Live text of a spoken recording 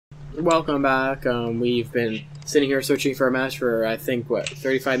Welcome back. We've been sitting here searching for a match for, I think, what,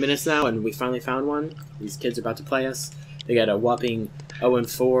 35 minutes now, and we finally found one. These kids are about to play us. They got a whopping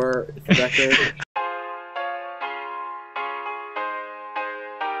 0-4 record.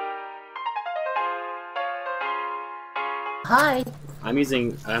 Hi. I'm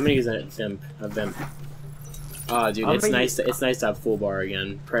gonna use a Vimp. Oh, dude, it's nice to have full bar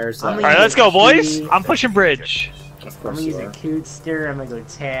again. Prayers. Alright, let's go, boys! I'm pushing bridge. I'm gonna use a Cootster, I'm gonna go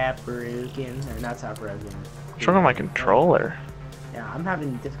tap broken, or not tap broken. What's wrong with my controller? Yeah, I'm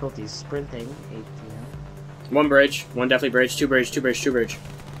having difficulties sprinting. 18. One bridge, one definitely bridge, two bridge, two bridge, two bridge.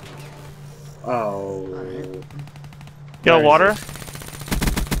 Oh. Right. Yo, water?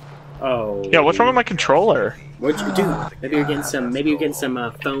 Oh. Yo, what's wrong with my controller? What'd you do? Maybe you're getting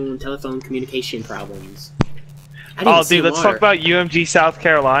some telephone communication problems. Oh, dude, let's talk about UMG South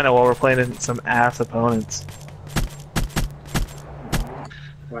Carolina while we're playing some ass opponents.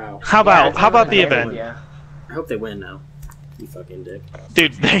 Wow. How about the event? Yeah. I hope they win now. You fucking dick.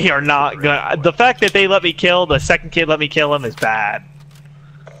 Dude, they are not gonna. The fact that they let me kill the second kid, let me kill him, is bad.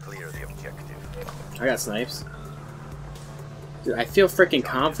 Clear the objective. I got snipes. Dude, I feel freaking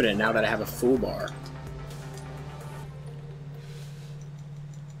confident now that I have a full bar.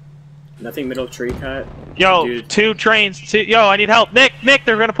 Nothing middle tree cut. Yo, dude. two trains. Yo, I need help. Nick,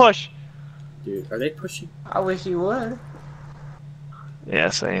 they're gonna push. Dude, are they pushing? I wish you would.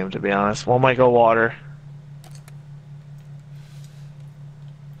 Yeah, same, to be honest. One might go water.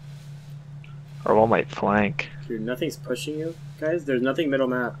 Or one might flank. Dude, nothing's pushing you, guys. There's nothing middle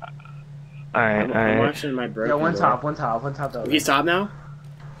map. Alright, I'm watching my broken. Yo, one door. top though. He's top now?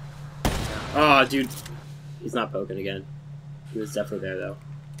 Oh, dude. He's not poking again. He was definitely there, though.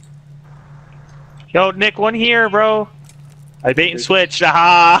 Yo, Nick, one here, bro. I bait and switched.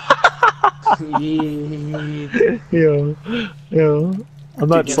 Aha! yo. I'm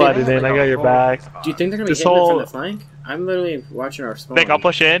not sliding in. I got your back. Do you think they're gonna be This hitting whole- it from the flank? I'm literally watching our spawn. Nick, I'll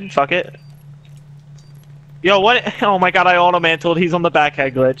push in. Fuck it. Yo, what? Oh my god, I auto-mantled. He's on the back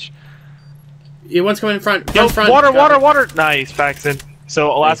head glitch. Yeah, one's coming in front. Yo, Front. water! Nice, Paxton.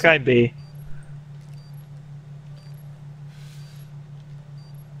 So, last guy in B.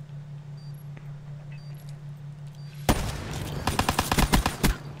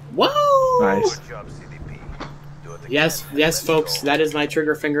 Whoa! Nice. Good job, CDP. Do it again. Yes, folks. That is my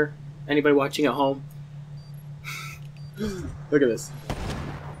trigger finger. Anybody watching at home? Look at this.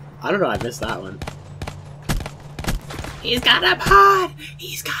 I don't know. I missed that one. He's got a pod.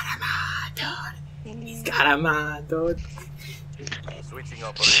 He's got a mod, dude. He's got a mod, dude. Switching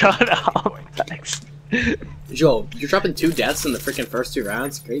up. Shut up, Paxton. Joe, you're dropping 2 deaths in the freaking first 2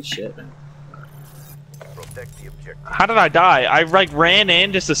 rounds. Great shit, man. Protect the objective. How did I die? I like ran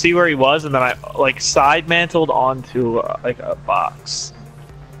in just to see where he was, and then I like side mantled onto like a box,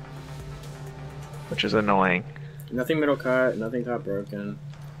 which is annoying. Nothing middle cut. Nothing top broken.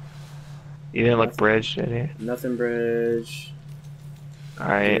 You didn't look bridge, did you? Nothing bridge.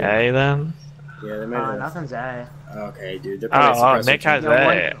 Alright, A then. Yeah, they might have. Nothing's A. Okay, dude. They're probably Oh, Nick has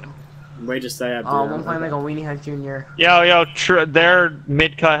A. Way to say up. One playing like a Weenie Hunt Jr. Yo, they're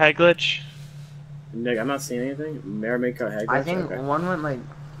mid cut head glitch. Nick, I'm not seeing anything. Mayor mid cut head. I think okay. one went like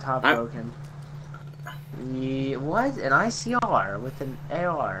top broken. What? An ICR with an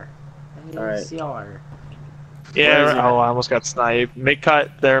AR. Alright. ICR. Yeah, oh, I almost got sniped. Mid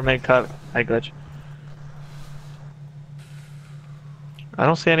cut, they're mid cut head glitch. I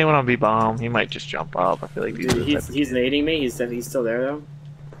don't see anyone on B bomb. He might just jump up. I feel like Dude, he's nading me. He's still there though.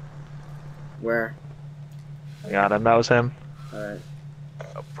 Where? I got him. That was him. Alright.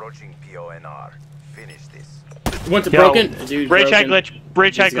 Approaching PONR. Finish this. One's Yo, broken. Dude, bridge head broken. glitch.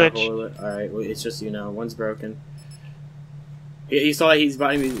 Bridge head glitch. Alright, well, it's just, you know, one's broken. He saw that he's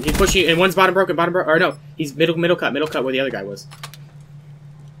pushing, and one's bottom broken, or no, he's middle cut where the other guy was.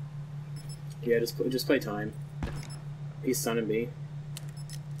 Yeah, just play time. He's stunning B.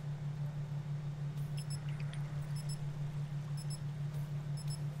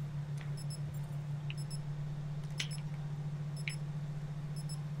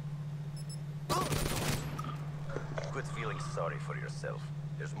 Quit feeling sorry for yourself.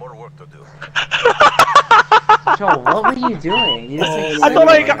 There's more work to do. Joe, what were you doing? You just, I thought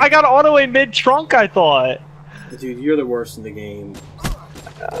I got auto in mid trunk. I thought. Dude, you're the worst in the game.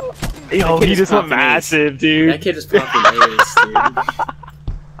 Yo, he just went massive, dude. That kid just popped an ace,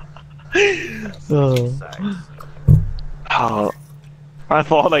 dude. Oh, my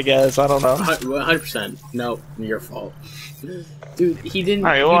fault, I guess. I don't know. 100%. No, your fault. Dude, he didn't.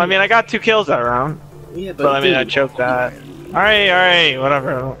 Alright, well, I mean, I got 2 kills that round. Yeah, But I mean, I choked that. Alright,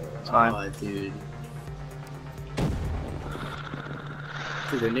 whatever. It's fine. Oh, dude.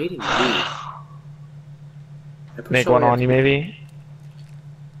 Dude, they're nading me. Make one on you, maybe.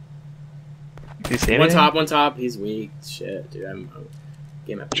 Do you see anything? One top. He's weak. Shit, dude.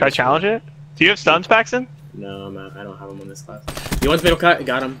 Should I challenge it? Do you have stuns, Paxton? No, I don't have him on this class. He wants middle cut.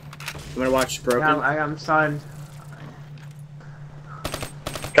 Got him. I'm gonna watch broken. Yeah, I'm stunned.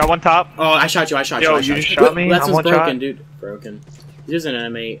 Got one top. Oh, I shot you. Yo, you just shot me. That's I'm what's one broken, shot. dude. Broken. He's using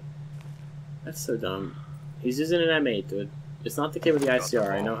an M8. That's so dumb. He's using an M8, dude. It's not the kid with the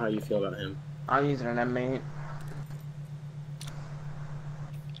ICR. I know how you feel about him. I'm using an M8.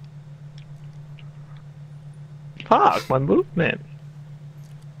 Fuck, my movement.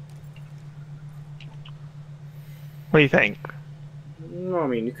 What do you think? No, I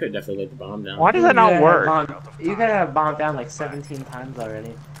mean, you could definitely lay the bomb down. Why does that not work? You gotta have bombed down like 17 times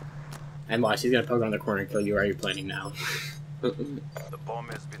already. And watch, he's gonna poke around the corner and kill you. Are you planning now? The bomb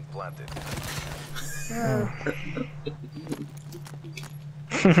has been planted.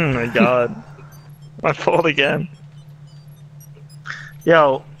 Oh my god. My fault again.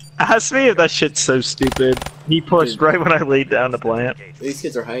 Yo, ask me if that shit's so stupid. He pushed right when I laid down the plant. These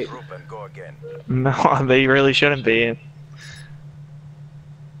kids are hype. Group and go again. No, they really shouldn't be.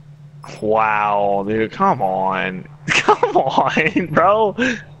 Wow, dude, come on. Come on, bro.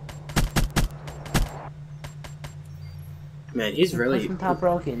 Man, he's really. Pushing top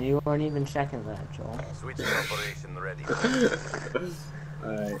broken. You weren't even checking that, Joel. Switching operation ready.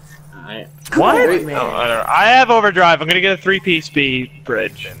 Alright. What? Wait, No, I have overdrive. I'm gonna get a 3-piece B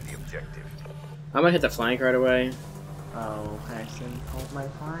bridge. Defend the objective. I'm gonna hit the flank right away. Oh, Paxton, hold my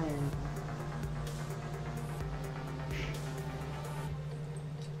flying.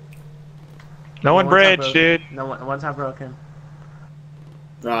 No one bridge, top dude. broken. No one top broken.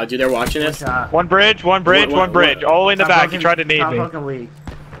 Dude, they're watching One us. shot. One bridge, one bridge, one bridge. All the way in the Top back. broken- You tried to need top me. broken weak.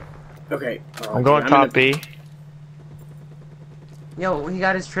 Okay. Oh, I'm going dude, top in the- B. Yo, he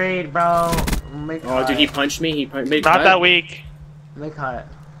got his trade, bro. Make Oh, dude, he punched me. He made Not cut. that weak. Make cut.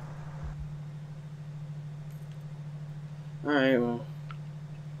 Alright, well.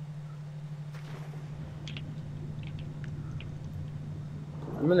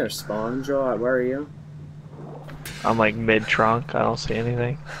 I'm in their spawn, Joel. Where are you? I'm like mid trunk. I don't see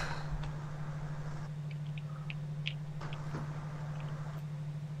anything.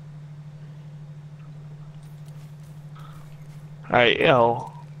 Alright,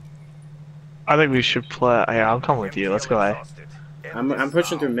 yo. I think we should play. Yeah, I'll come with you. Let's go. Exhausted. I'm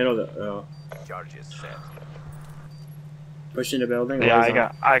pushing through middle. Oh, Charges set. pushing the building. Yeah,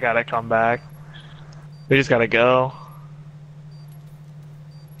 Where's I gotta come back. We just gotta go.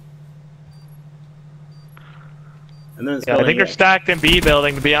 And then it's Yeah, I think building they're it. stacked in B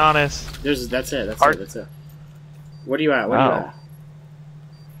building. To be honest, That's it. That's Art- it. That's it. What are you at? What are you Wow. at?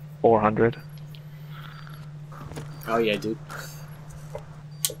 400. Oh yeah, dude.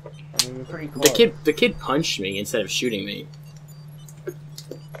 I mean, you're pretty close. The kid punched me instead of shooting me.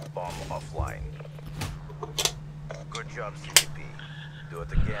 Bomb offline. Good job, CP. Do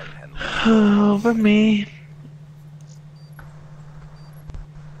it again and let's go. Over me.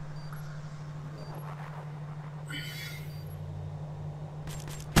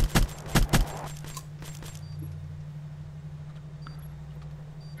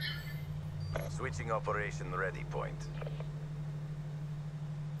 Switching operation ready point.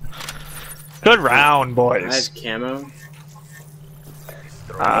 Good round, I have boys. camo.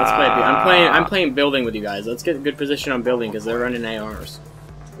 Destroy. Let's play. I'm playing building with you guys. Let's get a good position on building because they're running ARs.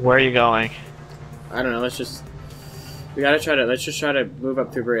 Where are you going? I don't know. Let's just try to move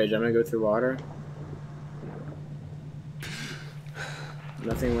up through bridge. I'm gonna go through water.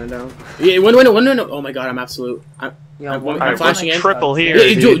 Nothing window. Yeah, one window. Oh my god, I'm absolute. Yo, I'm one- flashing in. Triple here.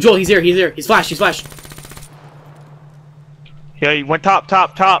 Hey, dude. Joel, he's here. He's flashed. Yeah, you went top.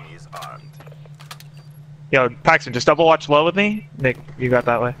 He's armed. Yo, Paxton, just double watch low with me. Nick, you got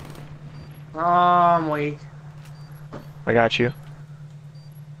that way. Oh, I'm weak. I got you.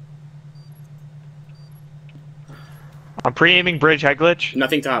 I'm pre-aiming bridge head glitch.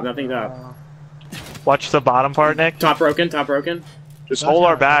 Nothing top. Watch the bottom part, Nick. Top broken. Just hold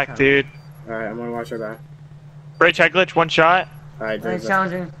our back, dude. Alright, I'm gonna watch our back. Bridge head glitch, one shot. Alright, Very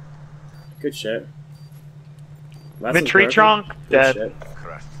challenging. good shit. That's Mid tree trunk, Good dead. shit.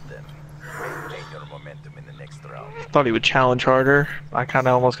 Crushed them. Maintain your momentum in the next round. Thought he would challenge harder. I kind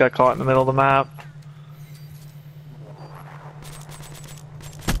of almost got caught in the middle of the map.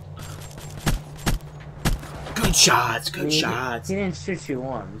 Good shots. I mean, He didn't shoot you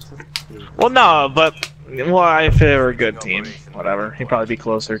once. Well, no, but if they were a good team, whatever. He'd probably be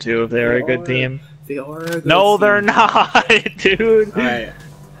closer too if they were a good team. They are a good No, team. they're not, dude. Alright.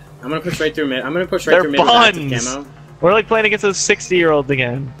 I'm gonna push right through mid. I'm gonna push right They're through mid with active buns. camo. We're like playing against those 60-year-olds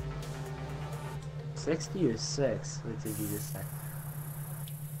again. 60 or 6? What did you just say?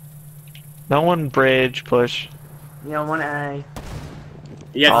 No one bridge push. You know, 1A.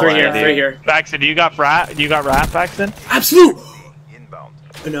 Yeah, All three right, here, dude. three here. Baxton, do you got rat? Do you got rat, Baxton? Absolute. Inbound.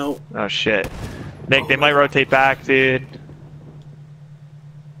 No. Oh shit. Nick, they might rotate back, dude.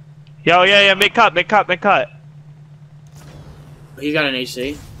 Yo, yeah, mid cut. He got an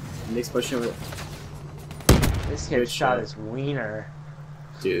HC. Nick's pushing with. This kid Good shot shot. his wiener.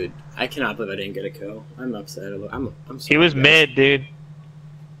 Dude, I cannot believe I didn't get a kill. I'm upset. I'm sorry, He was guys. mid, dude.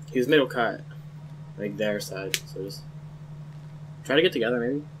 He was middle cut, like their side. So just try to get together,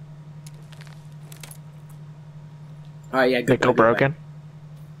 maybe. All right, yeah, good. Nickel broken.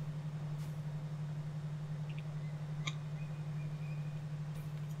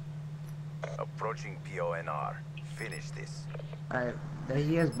 Approaching PONR. Finish this. Alright, there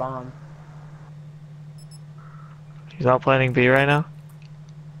he is, bomb. He's out planning B right now.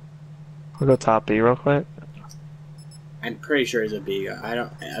 We'll go top B real quick. I'm pretty sure he's a B guy. I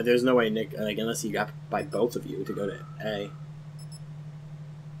don't. There's no way Nick, like, unless he got by both of you to go to A.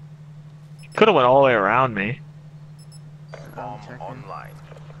 Could have went all the way around me. Bomb checking. online.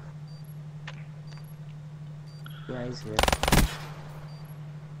 Yeah, he's here.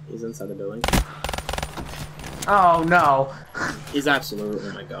 He's inside the building. Oh no! He's absolute.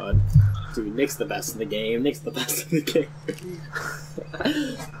 Oh my god, dude, Nick's the best in the game. Nick's the best in the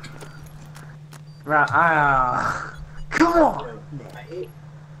game. Right, come on! I hate.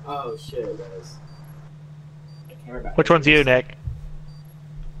 Oh shit, guys. Which one's you, Nick?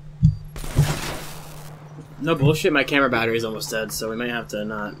 No bullshit. My camera battery's almost dead, so we might have to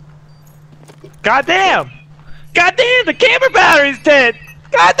not. Goddamn! Goddamn! The camera battery's dead!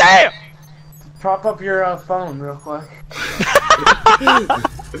 Goddamn! Prop up your phone real quick.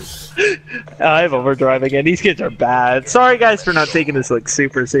 I have overdrive again. These kids are bad. Sorry, guys, for not taking this like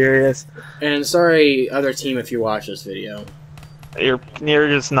super serious. And sorry, other team, if you watch this video. You're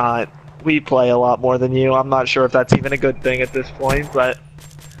just not. We play a lot more than you. I'm not sure if that's even a good thing at this point, but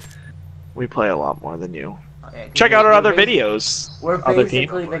we play a lot more than you. Yeah, Check out our we're other basi- videos. We're Other team.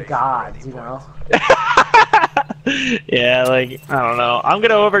 basically the gods, you know? Yeah, like, I don't know. I'm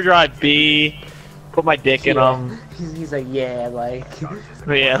gonna overdrive B, put my dick in them. He's like, yeah, like...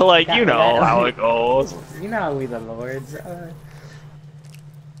 Yeah, like, you know how it goes. You know how we the lords.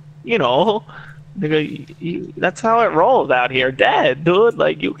 You know, nigga, that's how it rolls out here. Dead, dude.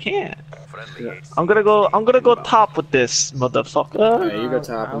 Like, you can't. Friendly HC. I'm gonna go top with this motherfucker. Alright, you go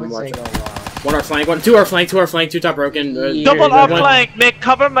top. I I'm would say watching. go long. One our flank, two our flank, two top broken. Yeah. Double One- off flank, Nick.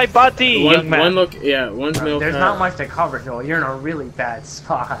 Cover my body, young man. One look, yeah, one's middle. There's not much to cover, Joel. You're in a really bad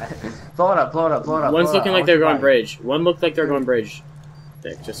spot. Blow it up, blow it up, blow it up. One's blow it looking up. like they're I'll going keep bridge. One looked like they're going bridge.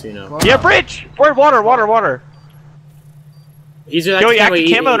 Dick, just so you know. Blow it Yeah, up. bridge. Where water. He's Yo,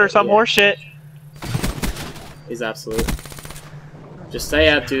 camo or some horse shit. He's absolute. Just stay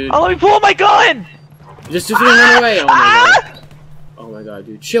up, dude. Oh, let me pull my gun. Just run away. Oh my god. Oh my god,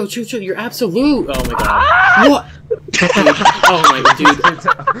 dude. Chill. You're absolute. Oh my god. What? Oh my dude.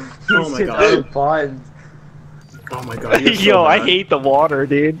 Oh my god. Buttons. Oh my god. you're so Yo, I bad. hate the water,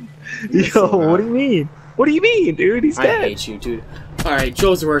 dude. Yo, so what do bad. you mean? What do you mean, dude? He's I dead. hate you, dude. Alright,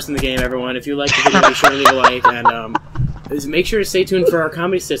 Joel's the worst in the game, everyone. If you like the video, be sure to leave a like, and make sure to stay tuned for our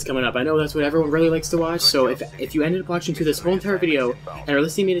comedy sits coming up. I know that's what everyone really likes to watch, so if you ended up watching through this whole entire video, and are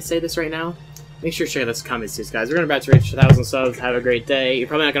listening to me to say this right now, make sure to check out those comedy sits, guys. We're about to reach 1,000 subs. Have a great day. You're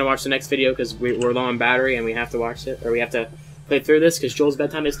probably not going to watch the next video, because we're low on battery, and we have to watch it, or we have to play through this, because Joel's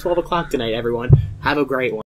bedtime is 12 o'clock tonight, everyone. Have a great one.